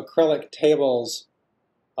acrylic tables.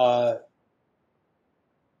 Those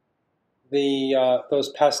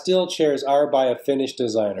Pastille chairs are by a Finnish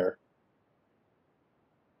designer,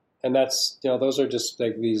 and that's those are just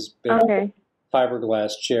these big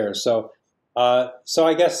fiberglass chairs. So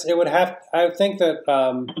I guess it would I think that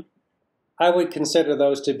I would consider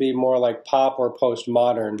those to be more pop or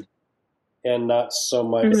postmodern. and not so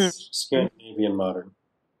much Scandinavian modern.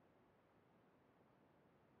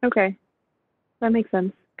 Okay, that makes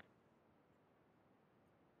sense.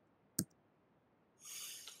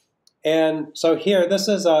 And so here, this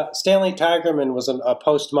is Stanley Tigerman was a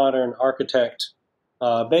postmodern architect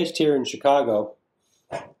based here in Chicago.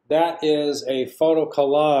 That is a photo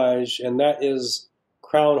collage, and that is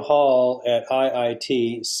Crown Hall at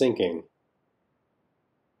IIT sinking.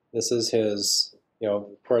 This is his, of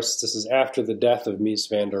course, this is after the death of Mies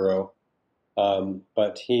van der Rohe,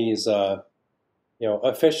 but he's,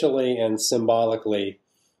 officially and symbolically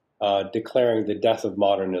declaring the death of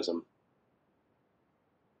modernism.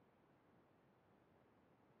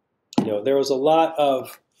 There was a lot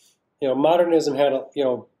of, modernism had,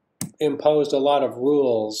 imposed a lot of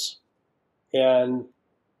rules, and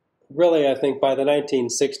really, I think by the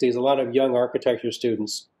 1960s, a lot of young architecture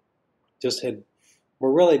students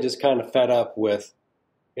were really just kind of fed up with,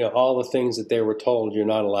 all the things that they were told you're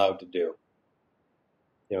not allowed to do.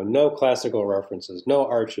 No classical references, no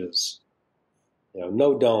arches,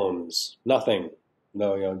 no domes, nothing.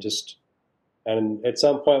 No, just, and at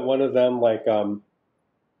some point, one of them,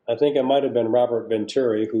 I think it might have been Robert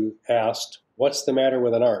Venturi, who asked, "What's the matter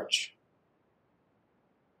with an arch?"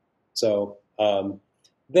 So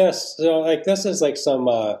this is like some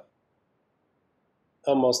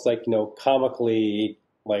almost like comically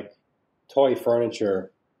like toy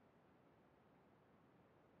furniture,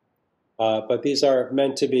 but these are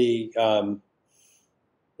meant to be sort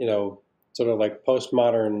of like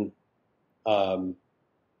postmodern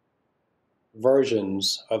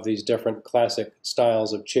versions of these different classic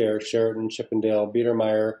styles of chair: Sheraton, Chippendale,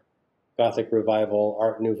 Biedermeier, Gothic Revival,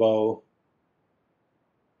 Art Nouveau.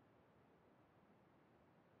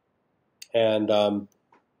 And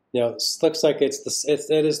it looks like it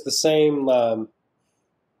is the same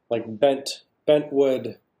like bent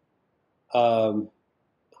wood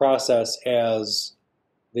process as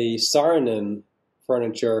the Saarinen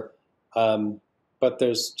furniture, but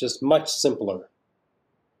there's just much simpler.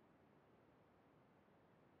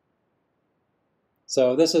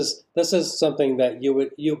 So this is something that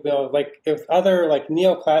you like if other like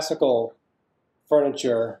neoclassical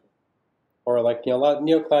furniture or like a lot of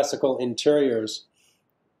neoclassical interiors,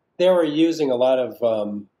 they were using a lot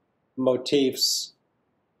of motifs,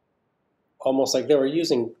 almost like they were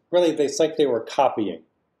using it's like they were copying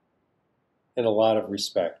in a lot of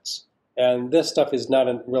respects. And this stuff is not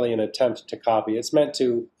really an attempt to copy. It's meant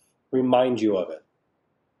to remind you of it.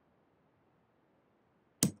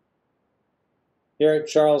 Here at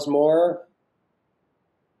Charles Moore,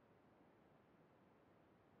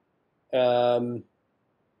 now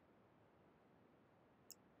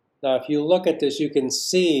if you look at this, you can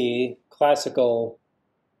see classical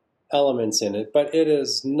elements in it, but it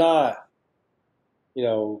is not,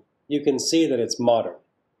 you can see that it's modern.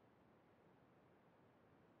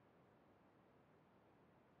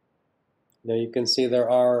 Now you can see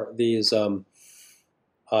there are these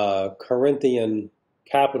Corinthian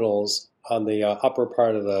capitals on the upper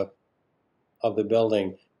part of the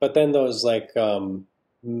building, but then those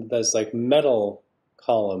metal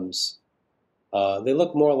columns, they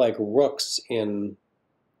look more like rooks in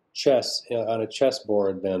chess on a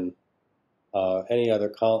chessboard than any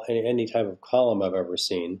type of column I've ever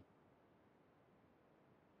seen.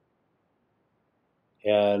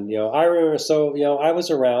 And I remember, I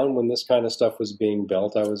was around when this kind of stuff was being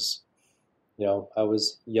built. I was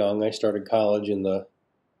young. I started college in the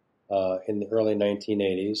early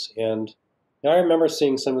 1980s, and I remember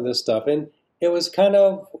seeing some of this stuff, and it was kind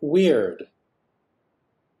of weird,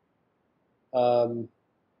 but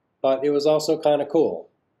it was also kind of cool.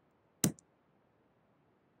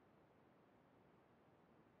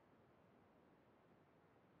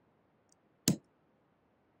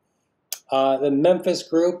 The Memphis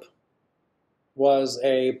group was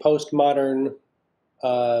a postmodern,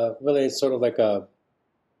 really sort of like a,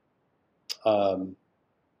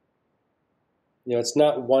 it's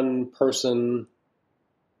not one person.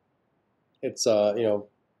 It's,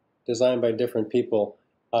 designed by different people.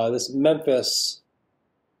 This Memphis,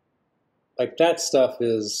 like that stuff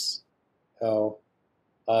is, I'm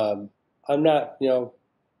not,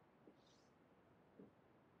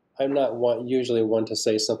 I'm not usually one to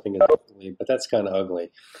say something is ugly, but that's kind of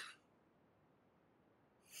ugly.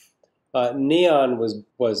 Neon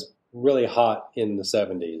was really hot in the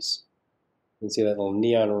 70s. You can see that little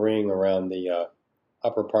neon ring around the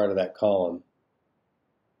upper part of that column.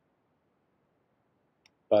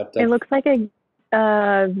 But it looks like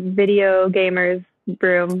a video gamer's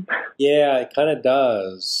room. Yeah, it kind of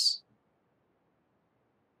does.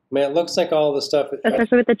 I mean, it looks like all the stuff,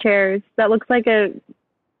 especially with the chairs. That looks like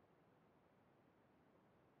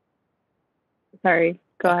sorry.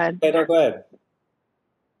 Go ahead. Okay, no, go ahead.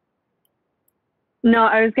 No,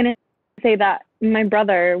 I was going to say that my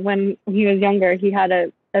brother, when he was younger, he had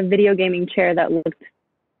a video gaming chair that looked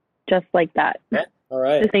just like that. All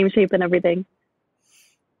right. The same shape and everything.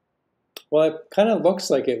 Well, it kind of looks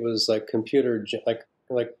like it was like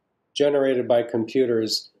like generated by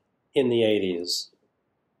computers in the 80s,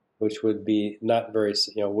 which would be not very,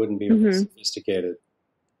 wouldn't be very sophisticated.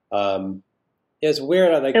 It's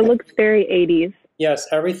weird. Like, it looks very 80s. Yes,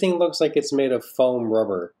 everything looks like it's made of foam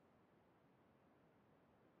rubber.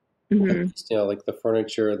 Like the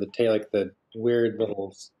furniture, like the weird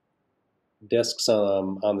little discs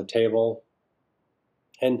on the table,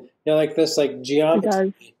 and like this like geometry. It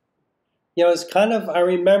does. It's kind of, I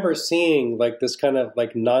remember seeing like this kind of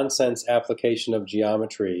like nonsense application of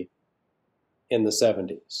geometry in the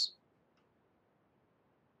 70s.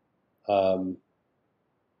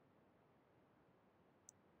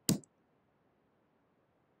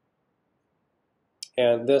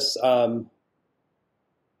 And this Atari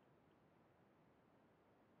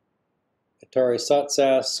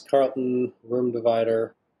Satsas Carlton room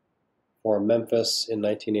divider for Memphis in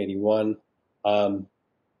 1981.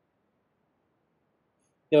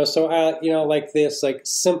 Like this, like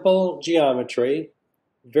simple geometry,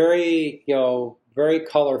 very, very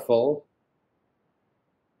colorful,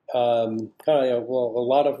 kind of, a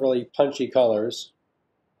lot of really punchy colors.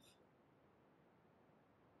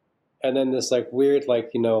 And then this like weird,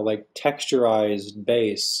 like, like texturized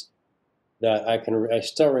base that I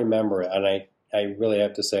still remember it. And I really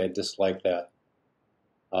have to say I dislike that.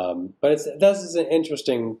 But this is an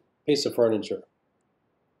interesting piece of furniture.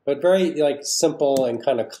 But very like simple and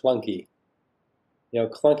kind of clunky.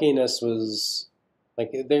 Clunkiness was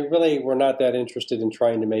like they really were not that interested in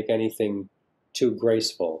trying to make anything too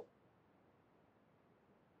graceful.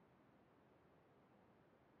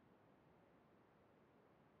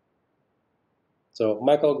 So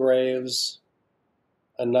Michael Graves,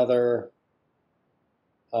 another.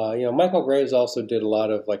 Michael Graves also did a lot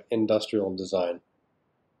of like industrial design.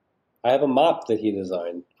 I have a mop that he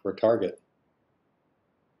designed for Target.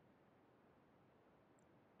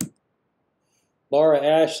 Laura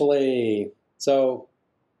Ashley. So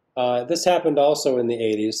this happened also in the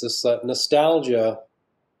 80s. This nostalgia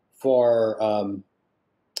for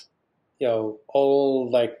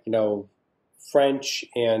old like French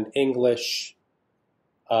and English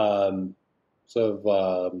sort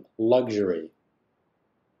of luxury.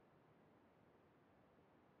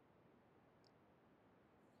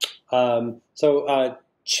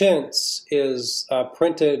 Chintz is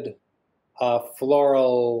printed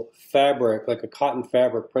floral fabric, like a cotton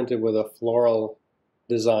fabric printed with a floral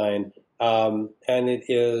design, and it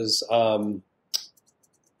is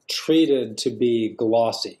treated to be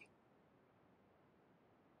glossy.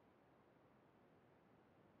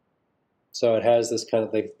 So it has this kind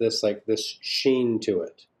of this sheen to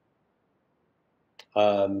it.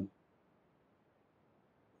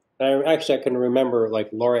 I can remember like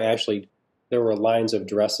Laura Ashley. There were lines of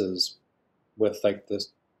dresses with like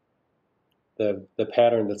this, the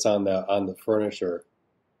pattern that's on the furniture,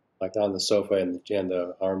 like on the sofa and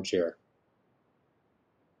the armchair.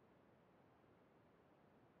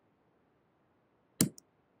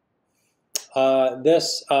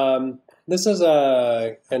 This is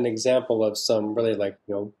an example of some really like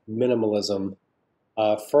minimalism,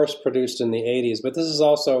 first produced in the 80s, but this is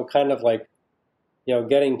also kind of like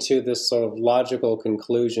getting to this sort of logical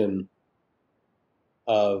conclusion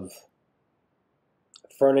of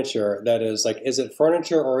furniture that is like, is it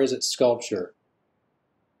furniture or is it sculpture?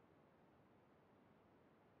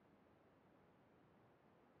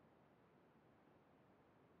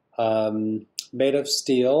 Made of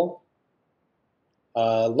steel.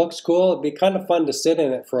 Looks cool. It'd be kind of fun to sit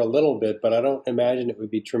in it for a little bit, but I don't imagine it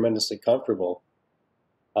would be tremendously comfortable.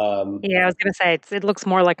 Yeah, I was going to say it looks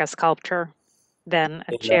more like a sculpture than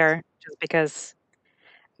a chair, just because,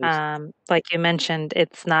 like you mentioned,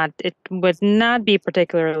 it would not be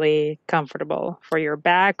particularly comfortable for your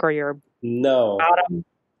back or your bottom.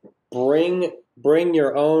 Bring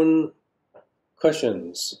your own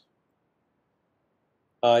cushions.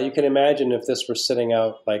 You can imagine if this were sitting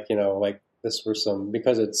out like this were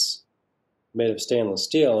because it's made of stainless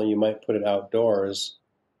steel, you might put it outdoors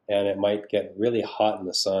and it might get really hot in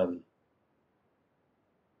the sun.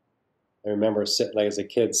 I remember sitting like as a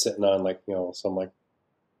kid sitting on some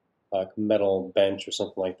metal bench or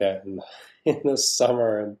something like that in the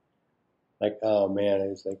summer, and like, oh man, it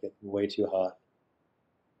was like way too hot.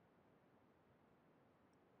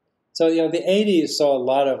 So the 80s saw a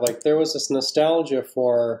lot of there was this nostalgia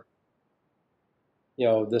for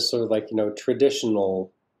this sort of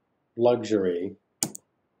traditional luxury.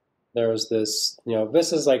 There was this,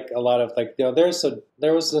 this is like a lot of like, there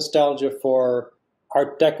was nostalgia for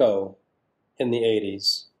Art Deco in the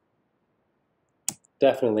 80s.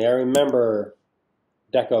 Definitely. I remember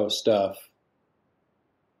Deco stuff.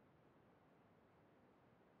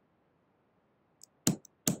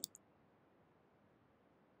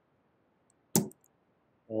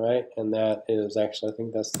 All right, and that is actually, I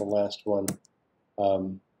think that's the last one. There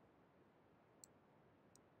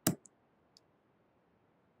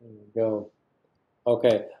we go.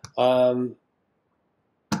 Okay,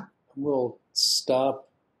 we'll stop.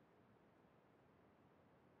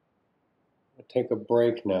 I'll take a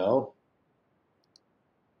break now.